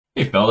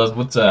Hey fellas,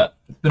 what's up?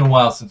 It's been a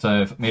while since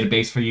I've made a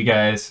bass for you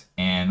guys,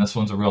 and this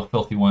one's a real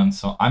filthy one,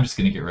 so I'm just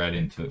gonna get right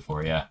into it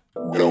for you. Yeah,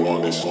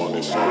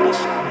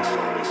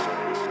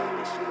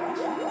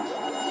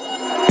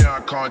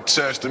 I can't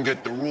test and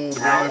get the rules.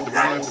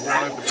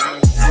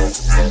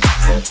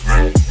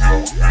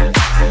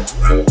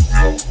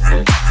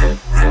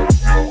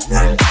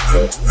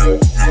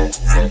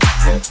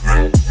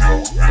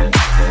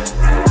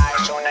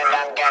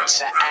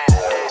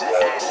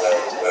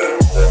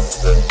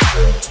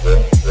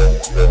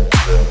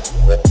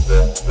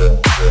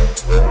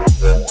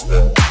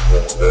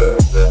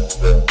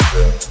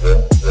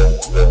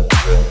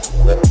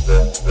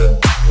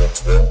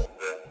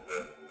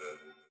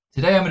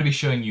 Today I'm going to be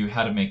showing you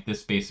how to make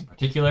this bass in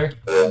particular.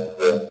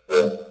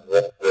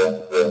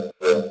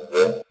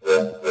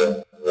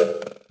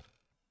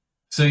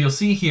 So you'll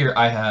see here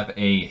I have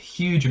a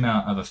huge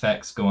amount of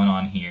effects going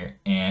on here,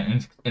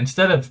 and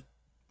instead of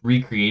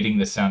recreating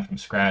this sound from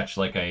scratch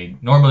like I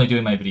normally do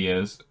in my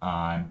videos,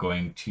 I'm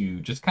going to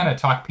just kind of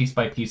talk piece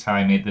by piece how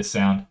I made this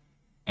sound,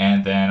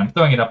 and then I'm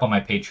throwing it up on my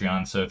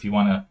Patreon, so if you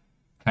want to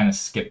kind of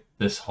skip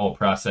this whole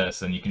process,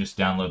 then you can just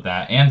download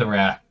that and the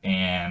rack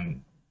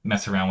and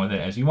mess around with it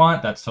as you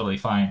want. That's totally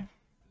fine.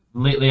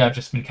 Lately, I've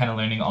just been kind of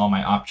learning all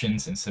my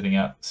options and setting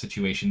up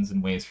situations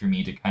and ways for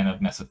me to kind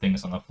of mess with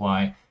things on the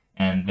fly,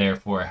 and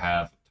therefore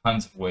have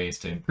tons of ways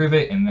to improve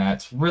it. And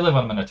that's really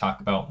what I'm going to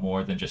talk about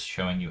more than just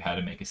showing you how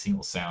to make a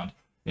single sound,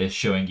 is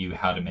showing you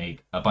how to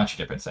make a bunch of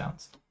different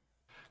sounds.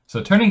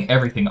 So turning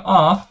everything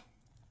off,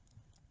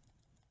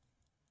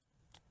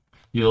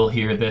 you'll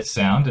hear this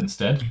sound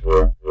instead.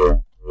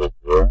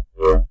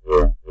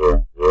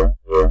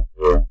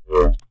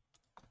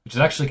 Which is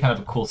actually kind of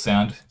a cool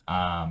sound,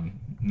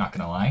 not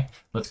gonna lie.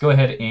 Let's go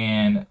ahead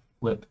and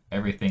flip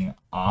everything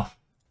off.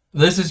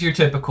 This is your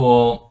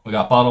typical, we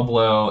got bottle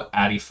blow,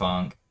 Addy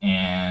funk,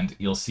 and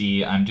you'll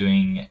see I'm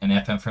doing an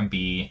FM from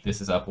B.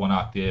 This is up one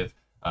octave.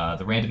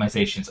 The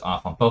randomization's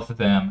off on both of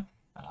them.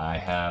 I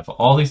have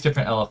all these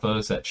different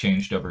LFOs that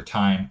changed over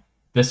time.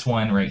 This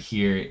one right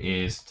here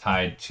is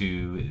tied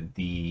to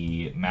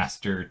the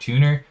master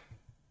tuner,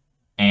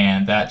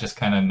 and that just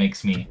kind of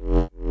makes me...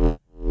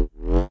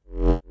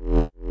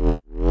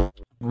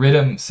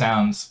 Riddim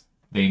sounds,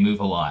 they move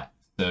a lot,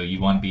 so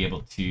you want to be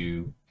able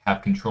to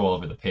have control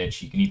over the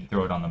pitch. You can even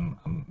throw it on the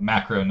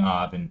macro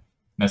knob and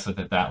mess with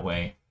it that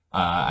way.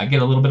 I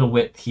get a little bit of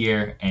width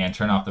here and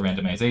turn off the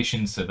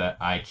randomization so that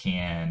I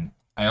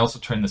also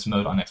turn this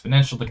mode on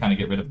exponential to kind of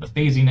get rid of the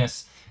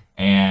phasiness.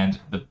 And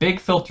the big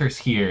filters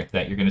here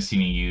that you're going to see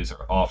me use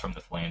are all from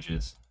the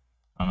flanges.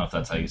 I don't know if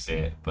that's how you say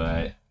it,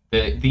 but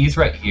these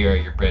right here are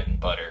your bread and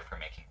butter for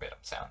making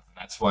Riddim sounds. And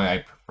that's why I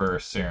prefer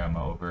Serum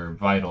over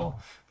Vital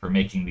for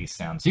making these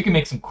sounds. You can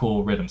make some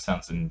cool Riddim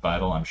sounds in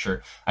Vital, I'm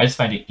sure. I just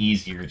find it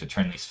easier to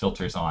turn these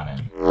filters on.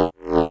 And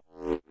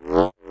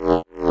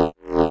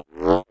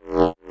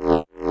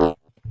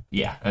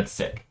yeah, that's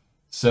sick.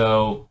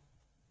 So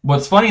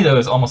what's funny though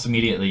is almost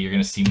immediately you're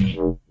going to see me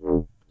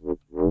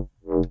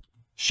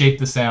shape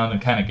the sound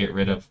and kind of get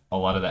rid of a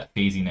lot of that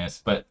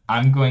phasiness, but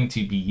I'm going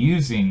to be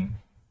using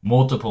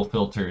multiple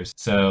filters.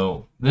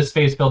 So this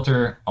phase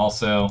filter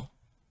also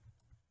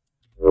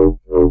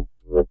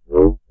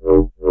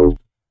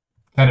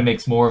kind of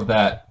makes more of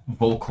that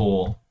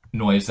vocal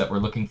noise that we're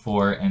looking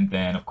for, and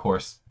then of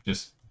course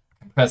just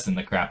compressing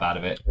the crap out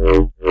of it.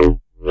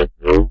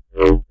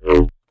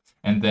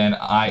 And then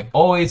I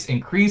always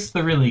increase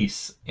the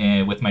release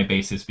with my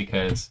basses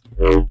because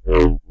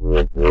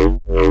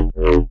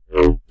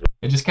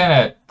it just kind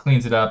of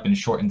cleans it up and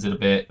shortens it a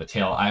bit. The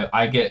tail,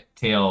 I get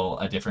tail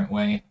a different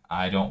way.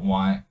 I don't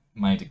want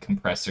my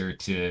compressor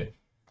to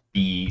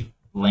be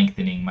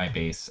lengthening my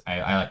bass.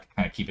 I like to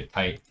kind of keep it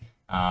tight.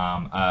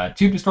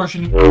 Tube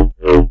distortion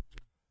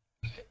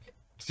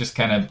just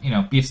kind of,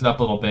 beefs it up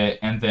a little bit.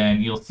 And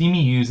then you'll see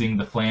me using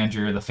the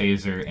flanger, the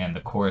phaser, and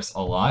the chorus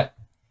a lot,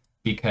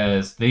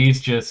 because these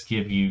just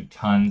give you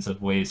tons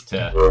of ways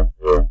to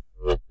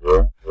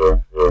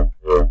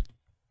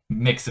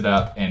mix it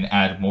up and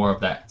add more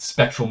of that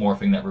spectral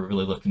morphing that we're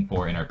really looking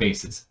for in our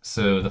basses.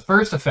 So the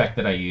first effect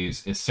that I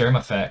use is Serum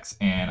effects,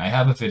 and I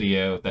have a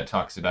video that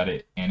talks about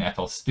it in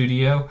FL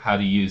Studio, how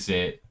to use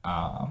it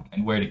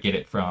and where to get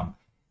it from.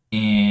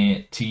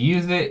 And to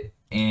use it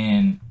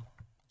in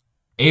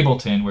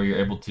Ableton, where you're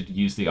able to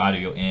use the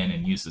audio in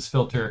and use this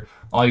filter,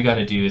 all you got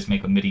to do is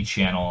make a MIDI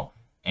channel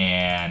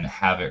and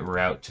have it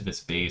route to this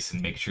bass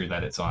and make sure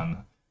that it's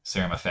on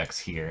Serum effects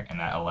here, and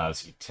that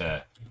allows you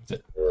to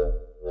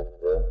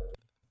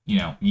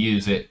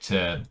use it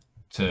to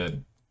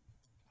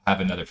have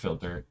another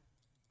filter.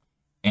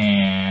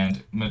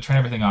 And I'm going to turn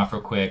everything off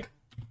real quick.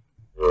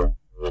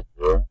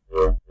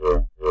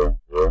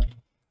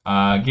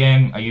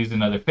 Again, I used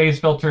another phase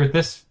filter.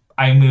 This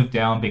I moved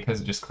down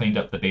because it just cleaned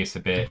up the bass a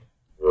bit.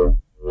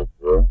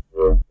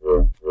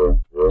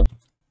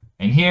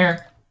 And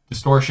here,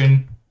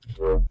 distortion,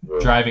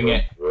 driving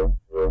it.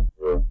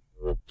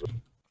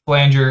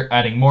 Flanger,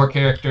 adding more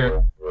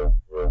character.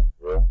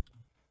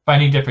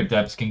 Finding different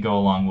depths can go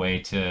a long way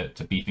to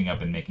beefing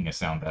up and making a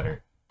sound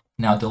better.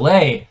 Now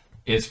delay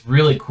is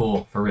really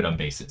cool for rhythm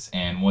basses.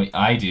 And what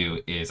I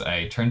do is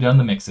I turn down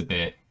the mix a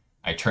bit,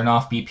 I turn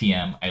off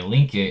BPM, I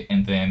link it,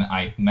 and then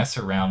I mess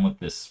around with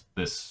this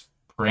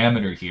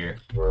parameter here.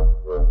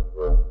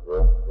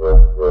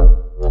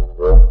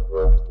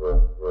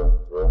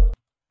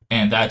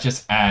 And that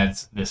just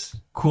adds this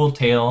cool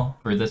tail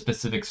for this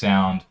specific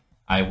sound.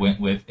 I went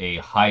with a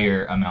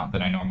higher amount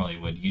than I normally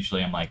would.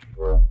 Usually I'm like...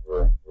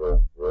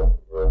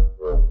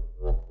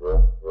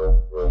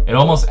 It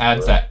almost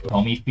adds that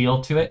comey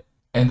feel to it.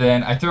 And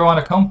then I throw on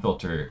a comb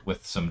filter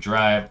with some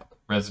drive,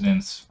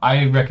 resonance.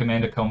 I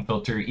recommend a comb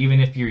filter, even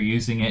if you're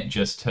using it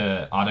just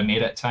to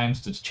automate at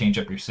times to change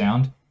up your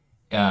sound.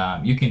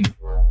 You can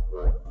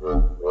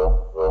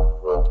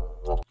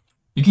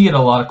get a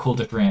lot of cool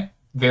different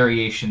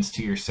variations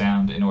to your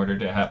sound in order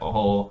to have a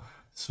whole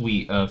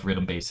suite of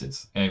rhythm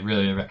basses. I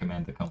really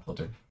recommend the comb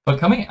filter. But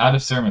coming out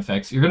of Serum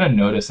Effects, you're going to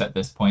notice at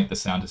this point the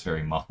sound is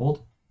very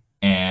muffled.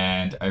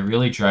 And I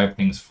really drive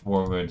things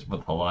forward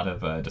with a lot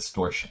of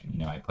distortion. You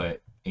know, I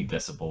put 8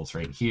 decibels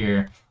right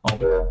here.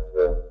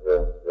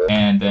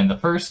 And then the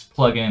first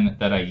plugin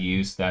that I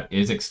use that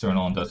is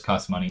external and does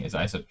cost money is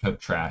Isotope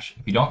Trash.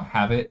 If you don't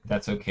have it,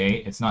 that's okay.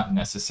 It's not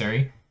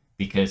necessary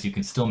because you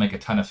can still make a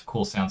ton of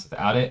cool sounds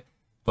without it.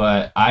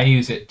 But I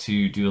use it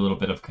to do a little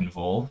bit of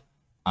convolve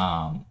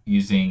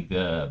using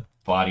the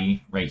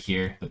body right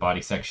here, the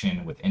body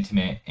section with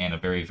intimate and a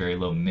very, very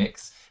low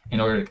mix, in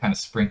order to kind of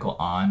sprinkle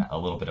on a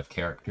little bit of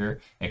character.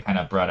 It kind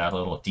of brought out a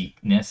little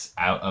deepness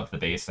out of the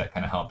bass that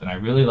kind of helped. And I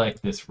really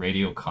like this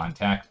radio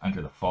contact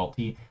under the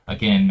faulty,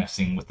 again,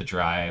 messing with the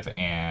drive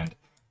and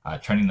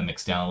turning the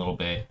mix down a little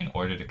bit in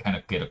order to kind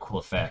of get a cool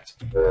effect.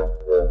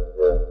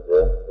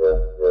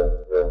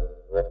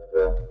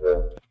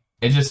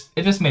 It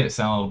just made it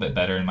sound a little bit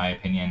better, in my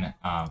opinion,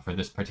 for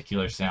this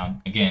particular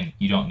sound. Again,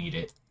 you don't need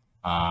it.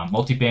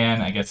 Multiband,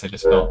 I guess I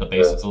just felt the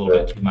bass was a little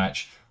bit too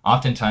much.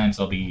 Oftentimes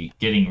I'll be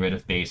getting rid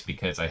of bass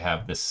because I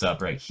have this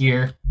sub right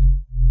here,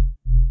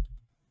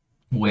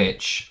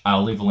 which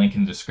I'll leave a link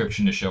in the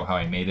description to show how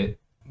I made it.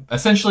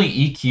 Essentially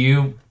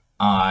EQ,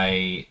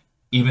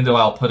 even though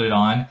I'll put it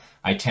on,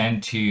 I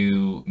tend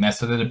to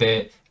mess with it a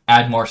bit,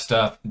 add more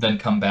stuff, then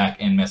come back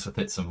and mess with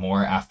it some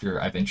more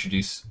after I've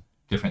introduced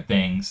different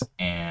things.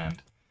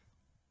 And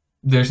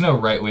there's no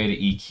right way to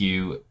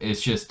EQ.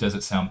 It's just, does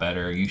it sound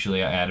better?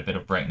 Usually I add a bit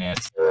of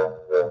brightness.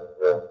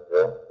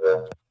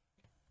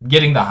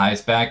 Getting the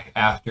highs back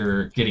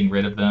after getting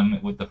rid of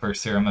them with the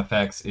first Serum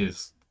effects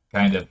is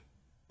kind of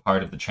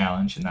part of the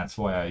challenge, and that's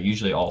why I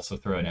usually also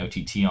throw an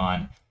OTT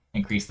on,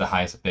 increase the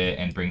highs a bit,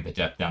 and bring the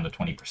depth down to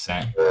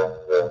 20%.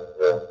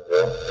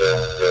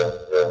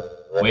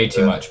 Way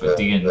too much, but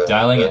again,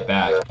 dialing it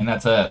back, and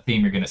that's a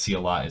theme you're going to see a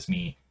lot, is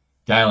me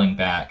dialing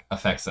back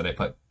effects that I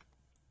put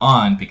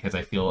on because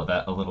I feel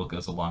that a little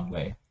goes a long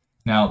way.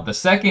 Now, the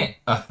second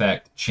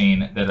effect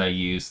chain that I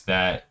use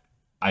that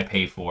I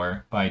pay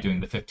for by doing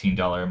the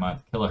 $15 a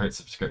month kilohertz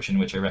subscription,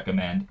 which I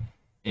recommend,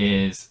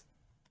 is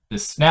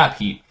this snap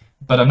heap.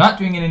 But I'm not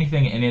doing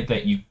anything in it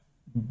that you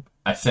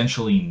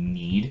essentially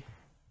need.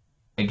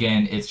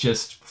 Again, it's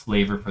just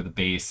flavor for the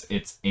bass.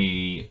 It's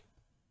a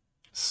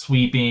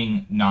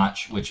sweeping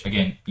notch, which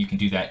again, you can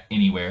do that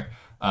anywhere.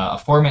 A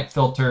formant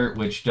filter,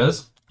 which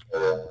does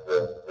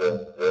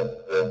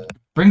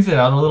brings it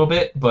out a little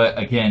bit, but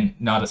again,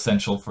 not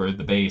essential for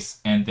the bass.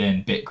 And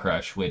then bit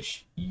crush,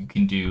 which you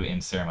can do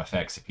in Serum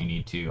Effects if you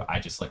need to. I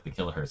just like the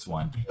kilohertz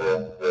one.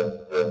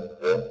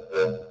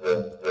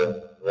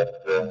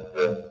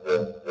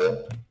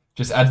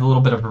 Just adds a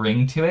little bit of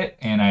ring to it,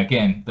 and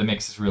again, the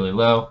mix is really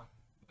low,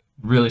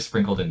 really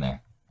sprinkled in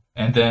there.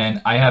 And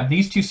then I have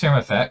these two Serum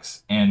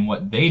Effects, and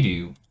what they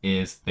do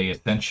is they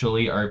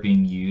essentially are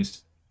being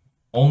used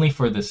only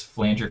for this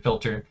flanger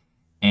filter,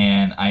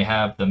 and I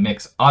have the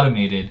mix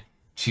automated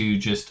to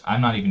just,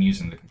 I'm not even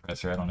using the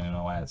compressor, I don't even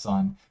know why it's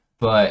on,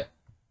 but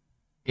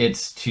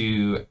it's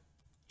to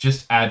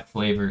just add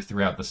flavor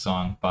throughout the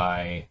song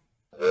by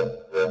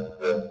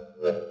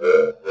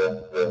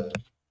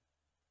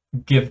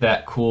give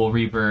that cool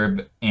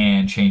reverb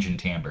and change in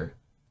timbre.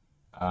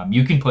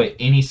 You can put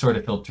any sort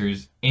of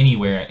filters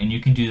anywhere, and you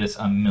can do this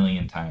a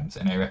million times,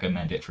 and I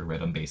recommend it for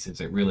rhythm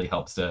basses. It really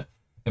helps to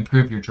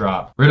improve your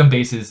drop. Rhythm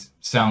basses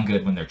sound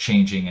good when they're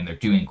changing and they're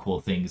doing cool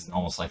things, and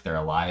almost like they're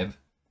alive.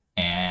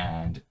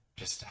 And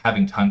just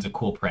having tons of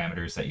cool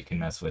parameters that you can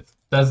mess with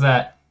does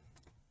that.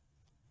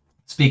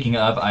 Speaking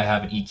of, I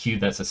have an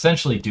EQ that's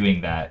essentially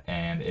doing that,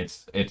 and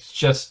it's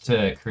just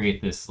to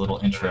create this little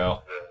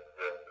intro.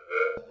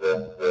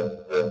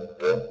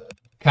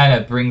 Kind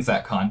of brings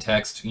that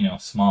context, you know,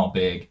 small,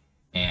 big,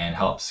 and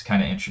helps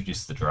kind of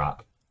introduce the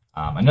drop.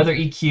 Another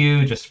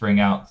EQ just to bring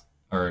out,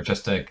 or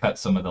just to cut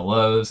some of the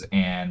lows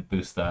and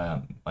boost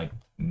the like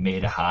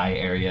mid-high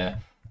area.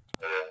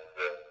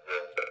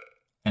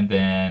 And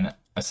then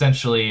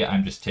essentially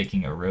I'm just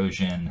taking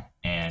erosion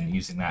and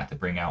using that to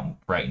bring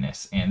out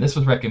brightness. And this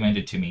was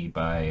recommended to me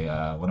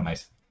by one of my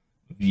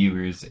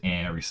viewers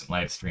in a recent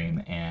live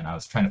stream, and I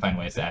was trying to find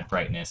ways to add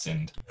brightness,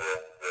 and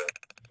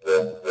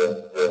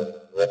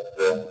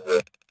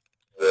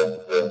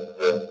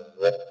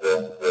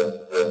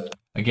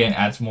Again,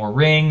 adds more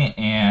ring,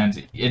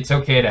 and it's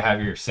okay to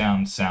have your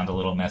sound a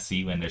little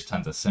messy when there's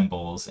tons of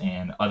cymbals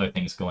and other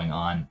things going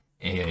on.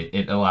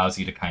 It allows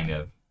you to kind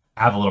of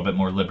have a little bit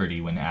more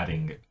liberty when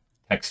adding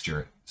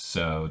texture.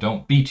 So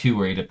don't be too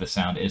worried if the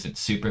sound isn't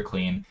super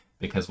clean,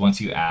 because once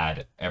you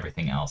add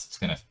everything else, it's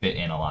going to fit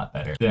in a lot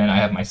better. Then I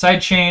have my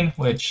sidechain,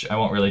 which I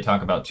won't really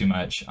talk about too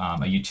much.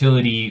 A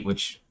utility,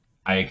 which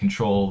I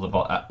control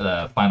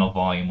the final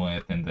volume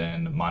with, and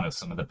then mono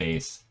some of the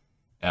bass.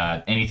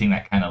 Anything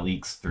that kind of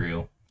leaks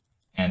through.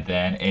 And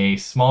then a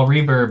small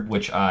reverb,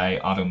 which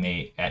I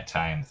automate at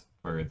times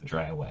for the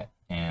dry wet.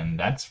 And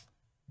that's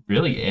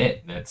really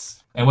it.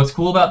 And what's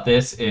cool about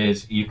this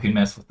is you can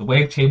mess with the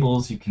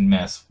wavetables, you can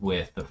mess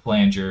with the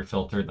flanger,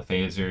 filter, the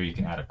phaser, you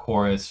can add a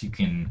chorus, you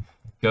can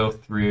go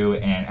through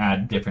and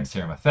add different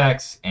Serum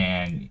effects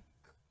and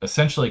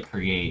essentially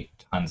create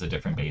tons of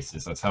different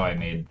basses. That's how I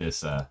made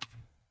this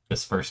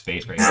this first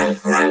bass right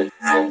here.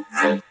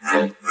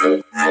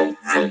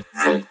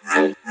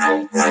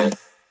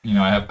 You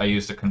know, I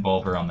used a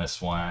convolver on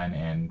this one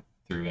and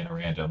threw in a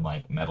random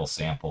like metal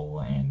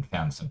sample and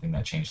found something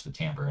that changed the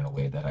timbre in a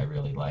way that I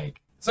really like.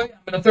 So yeah, I'm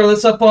gonna throw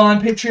this up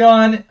on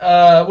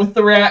Patreon with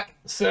the rack,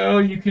 so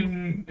you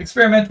can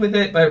experiment with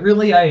it. But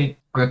really, I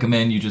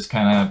recommend you just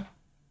kind of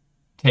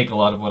take a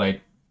lot of what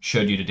I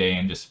showed you today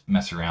and just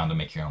mess around and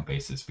make your own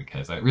basses,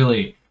 because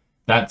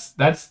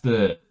that's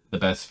the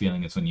best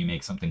feeling is when you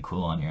make something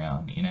cool on your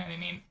own. You know what I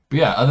mean? But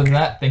yeah, other than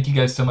that, thank you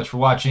guys so much for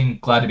watching.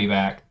 Glad to be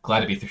back.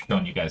 Glad to be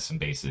showing you guys some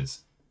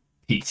basses.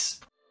 Peace.